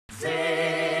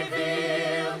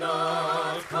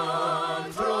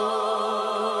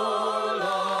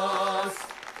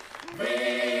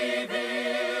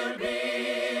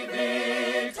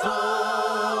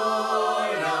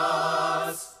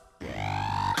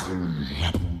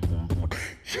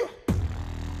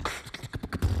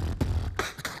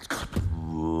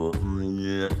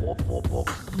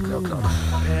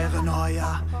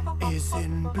Paranoia is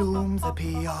in bloom, the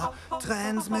PR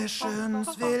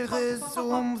transmissions will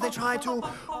resume. They try to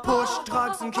push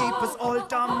drugs and keep us all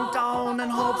dumbed down in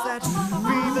hopes that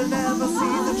we will never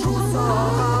see the truth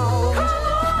around.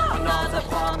 Another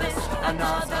promise,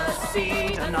 another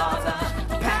seed, another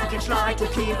package lie to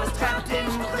keep us trapped in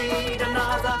greed.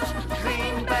 Another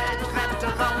green bed wrapped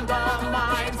around our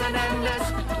minds, and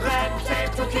endless red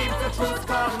tape to keep the truth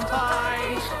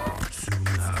confined.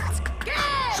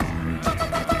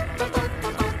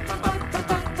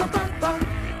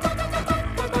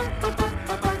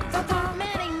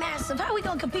 Man ain't massive. How are we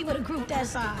gonna compete with a group that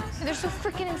size? They're so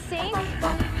freaking insane.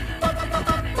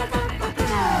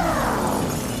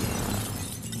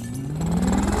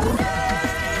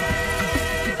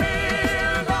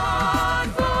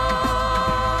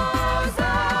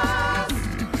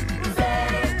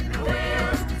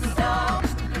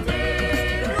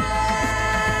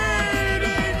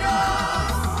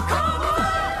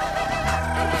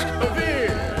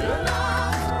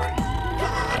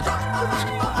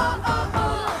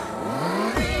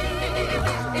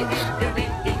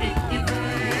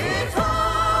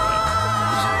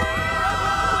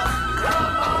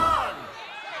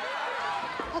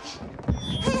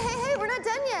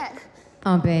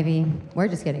 Oh, baby, we're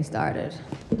just getting started.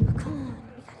 Oh, come on,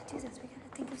 we gotta do this. We gotta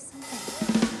think of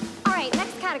something. All right,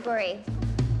 next category.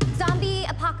 Zombie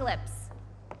apocalypse.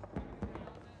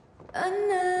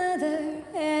 Another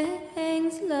head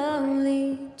hangs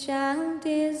slowly, child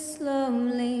is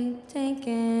slowly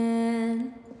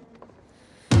taken.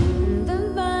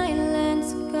 The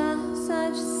violence caused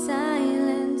such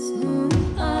silence. Who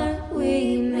are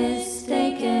we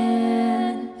mistaken?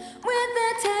 With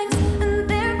their tanks and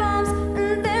their bombs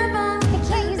and their bombs. They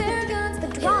can't use their guns. The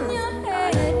drums.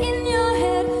 In your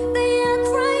head, they are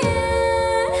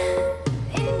crying.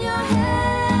 In your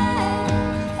head.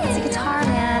 It's a guitar,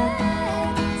 man.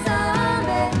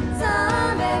 Zombie,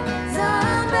 zombie,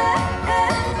 zombie.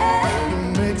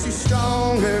 Makes you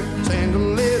stronger, stand a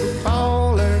little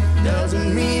taller.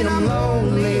 Doesn't mean I'm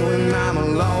lonely when I'm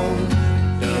alone.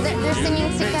 They're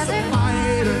singing together.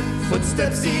 Lighter,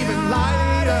 footsteps even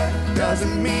lighter.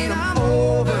 Doesn't mean I'm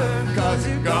over, 'cause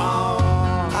you're gone.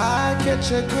 I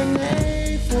catch a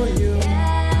grenade for you.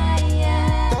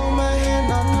 Throw my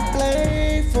hand on the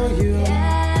blade for you.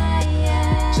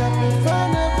 Jump in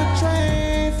front of a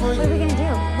train for you. What are we gonna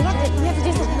do? We have to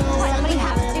do something. Somebody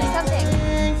has to do something.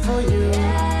 For you.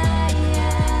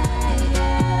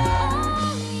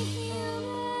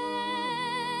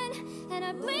 And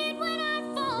I bleed when I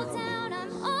fall down.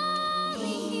 I'm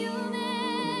only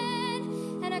human.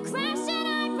 And I crash and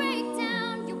I break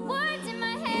down. Your words in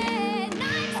my head,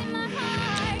 knives in my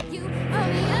heart. You roll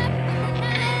me up in the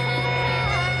night,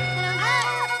 and I'm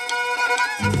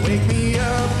Wake me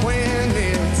up when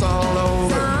it's all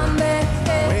over.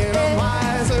 When I'm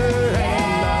wiser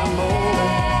and I'm older.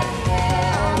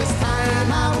 All this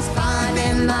time I was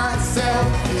finding myself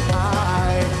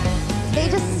behind. They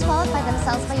just disqualify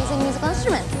themselves by using musical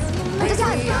instruments. Which is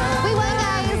fun. We won,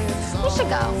 guys. We should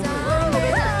go.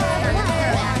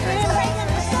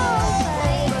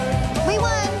 We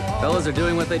won. Fellas are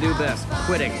doing what they do best,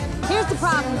 quitting. Here's the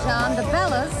problem, John. The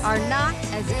Bellas are not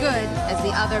as good as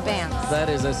the other bands. That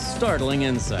is a startling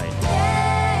insight.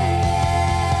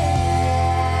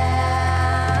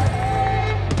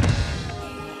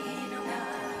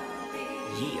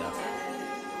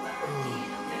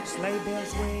 Sleigh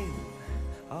bells ring,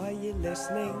 are you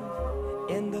listening?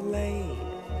 In the lane,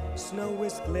 snow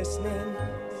is glistening.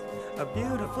 A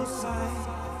beautiful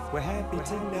sight, we're happy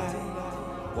tonight.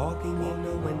 Walking in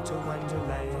a winter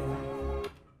wonderland.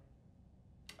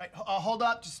 Right, hold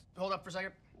up, just hold up for a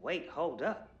second. Wait, hold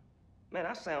up. Man,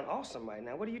 I sound awesome right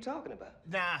now. What are you talking about?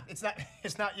 Nah, it's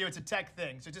not you, it's a tech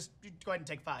thing. So just go ahead and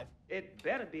take 5. It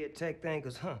better be a tech thing,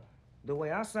 'cause, the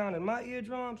way I sound in my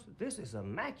eardrums, this is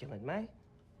immaculate, man.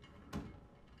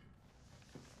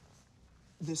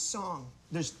 This song,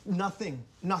 there's nothing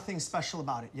special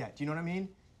about it yet. Do you know what I mean?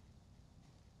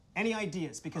 Any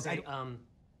ideas? Because okay,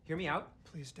 hear me out.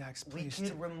 Please, Dax, please. We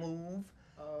could remove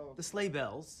the sleigh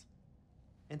bells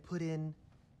and put in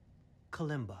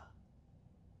kalimba.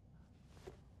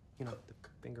 You know, the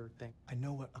finger thing. I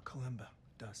know what a kalimba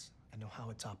does. I know how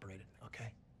it's operated,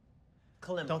 okay?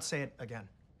 Kalimba. Don't say it again.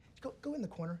 Go in the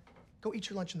corner. Go eat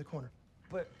your lunch in the corner.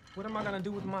 But what am I gonna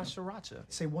do with my sriracha?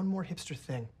 Say one more hipster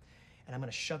thing, and I'm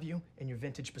gonna shove you in your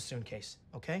vintage bassoon case,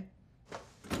 okay?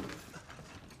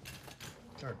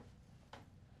 Or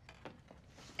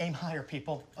aim higher,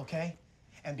 people, okay?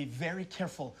 and be very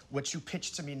careful what you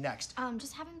pitch to me next.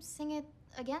 Just have him sing it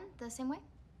again, the same way.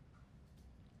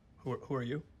 Who are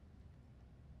you?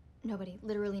 Nobody,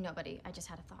 literally nobody. I just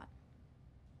had a thought.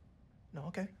 No,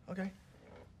 okay.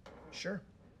 Sure.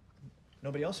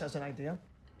 Nobody else has an idea.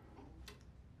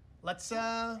 Let's,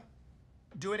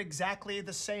 do it exactly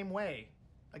the same way.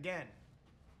 Again.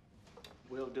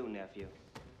 Will do, nephew.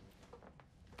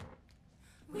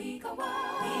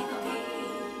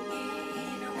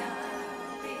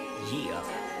 Yeah.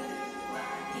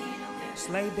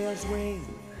 Sleigh bells ring.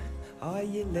 Are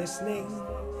you listening?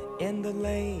 In the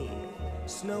lane,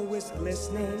 snow is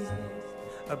glistening.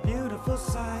 A beautiful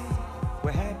sight.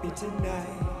 We're happy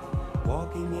tonight.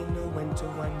 Walking in the winter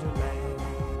wonderland.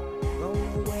 Roll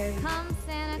away. Come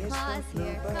Santa Claus,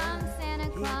 here comes Santa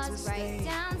Claus, right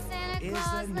down Santa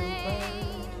Claus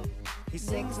Lane. He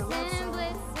sings a love Blitzen, song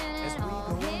blitzen, as and we all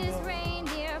go his along,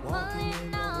 reindeer walking in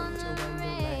pulling the on winter the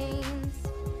wonderland.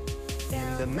 reins.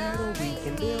 In the meadow we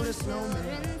can build a snowman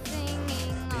Children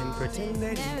singing and pretend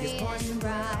that he merry is Parson and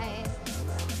bright.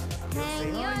 He'll Hang say,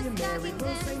 your "Are you married?" stockings We'll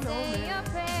and say, "No, say ma'am." your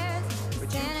prayers. But you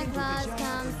Santa can do the Claus job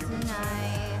comes when you're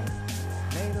tonight.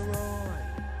 Later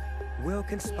on, we'll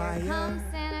conspire Here comes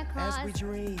Santa as we Claus.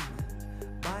 dream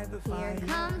by the Here fire.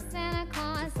 comes Santa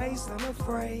Claus. Face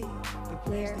unafraid, the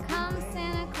place Here to be comes made.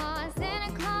 Santa Claus.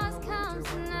 Santa Claus comes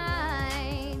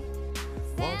tonight.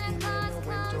 Santa Walking in Claus the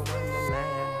comes winter wonderland.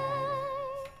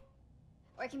 tonight.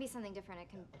 Or it can be something different. It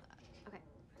can. Okay.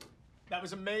 That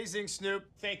was amazing, Snoop.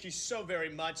 Thank you so very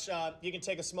much. You can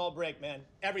take a small break, man.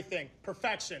 Everything.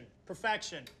 Perfection.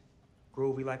 Perfection.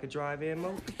 Groovy like a drive-in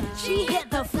movie. She hit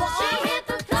the floor. She hit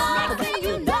the floor. Next thing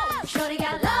you know, shorty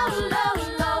got low, low,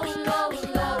 low, low,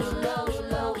 low, low,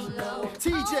 low, low.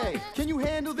 TJ, can you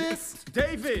handle this?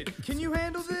 David, can you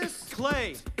handle this?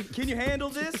 Clay, can you handle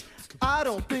this? I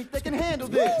don't think they can handle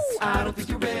this. I don't think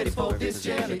you're ready for this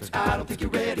jelly. I don't think you're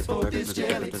ready for this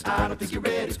jelly. I don't think you're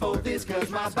ready for this, cause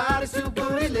my body's too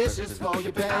bootylicious for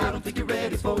your belly. I don't think you're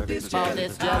ready for this jelly. I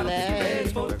don't think you're ready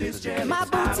for this jelly. My I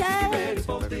don't think booty. you're ready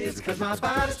for this, cause my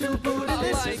body's too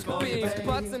bootylicious for your belly.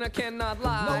 Butts and I cannot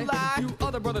lie. You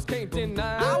other brothers can't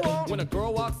deny. When a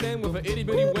girl walks in with an itty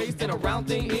bitty waist and a round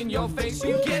thing in your face,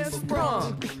 you get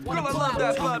sprung. Girl, I love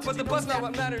that butt, but the butt's not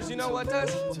what matters. You know what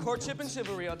does? Courtship and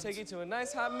chivalry. I'll take you to a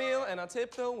nice hot meal and I'll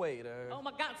tip the waiter. Oh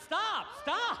my God, stop!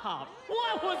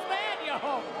 What was that, yo?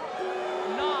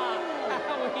 Not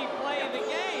how we play the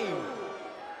game.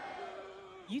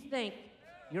 You think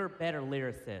you're a better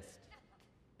lyricist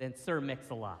than Sir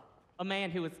Mix-a-Lot, a man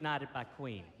who was knighted by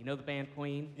Queen. You know the band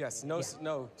Queen? Yes, no,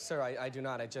 no, sir, I do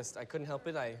not. I couldn't help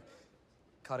it. I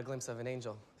caught a glimpse of an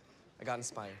angel. I got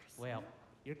inspired. Well,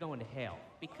 you're going to hell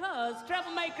because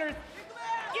troublemakers,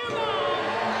 you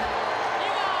gone!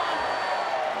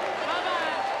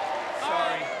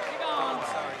 Sorry. You're gone. I'm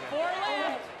sorry, man. 4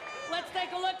 left. Let's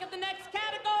take a look at the next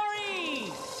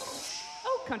category.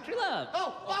 Oh, country love.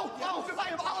 I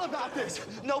am all about this.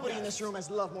 Nobody in this room has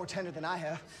love more tender than I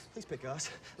have. Please pick us.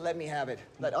 Let me have it.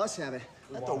 Let us have it.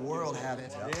 Let the world have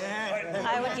it. Yeah.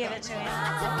 I would give it to him.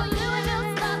 I took a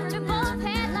new stuff to both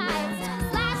headlights.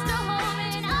 Slashed a hole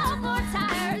in all 4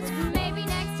 tires. Maybe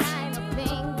next time I'll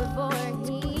think before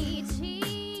he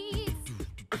cheats.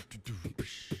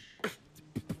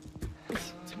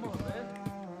 Come on, man.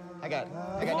 I got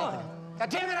nothing. God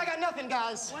damn it, I got nothing,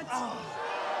 guys. What?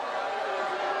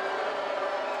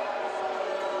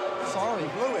 Sorry,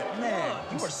 blew it. Man,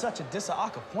 you are such a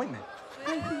disappointment.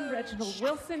 Reginald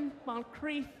Wilson,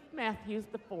 Moncrief, Matthews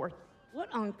IV. What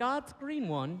on God's green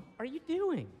one are you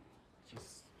doing?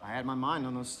 I had my mind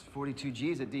on those 42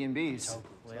 G's at D&B's.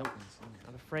 Well,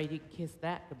 I'm afraid you kissed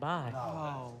that goodbye.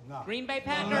 No. Green Bay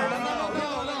Packers. You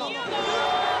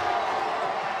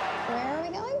Where are we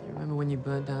going? Remember when you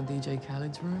burnt down DJ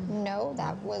Khaled's room? No,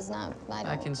 that was not. I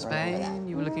Back in don't remember that. Spain,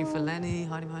 you were looking for Lenny,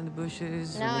 hiding behind the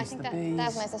bushes, No, I release think the that bees.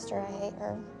 that's my sister. I hate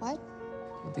her. What?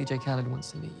 Well, DJ Khaled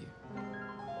wants to meet you.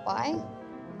 Why?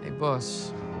 Hey,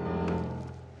 boss.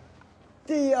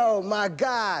 Theo, my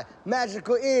God,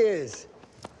 magical ears.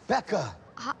 Beca.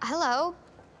 Hello.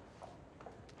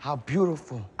 How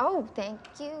beautiful. Oh, thank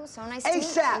you. So nice to meet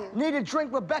ASAP. you. Need a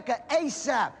drink with Beca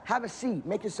ASAP. Have a seat.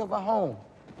 Make yourself at home.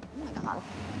 Oh my God.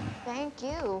 Thank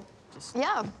you.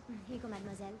 Yeah. Here you go,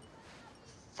 mademoiselle.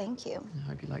 Thank you. I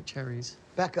hope you like cherries.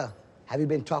 Beca, have you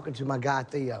been talking to my guy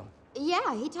Theo?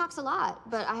 Yeah, he talks a lot,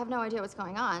 but I have no idea what's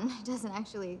going on. He doesn't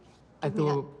actually. I give me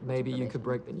that thought maybe you could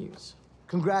break the news.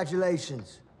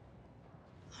 Congratulations.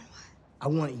 I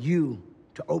want you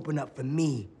to open up for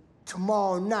me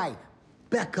tomorrow night.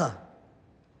 Beca,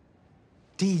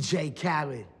 DJ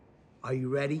Khaled. Are you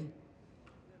ready?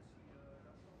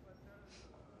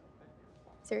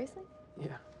 Seriously?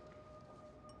 Yeah.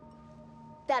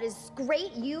 That is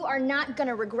great. You are not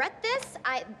gonna regret this.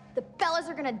 The Bellas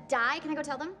are gonna die. Can I go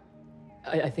tell them?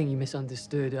 I think you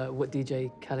misunderstood. What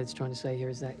DJ Khaled's trying to say here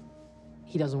is that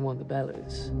he doesn't want the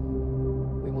Bellas.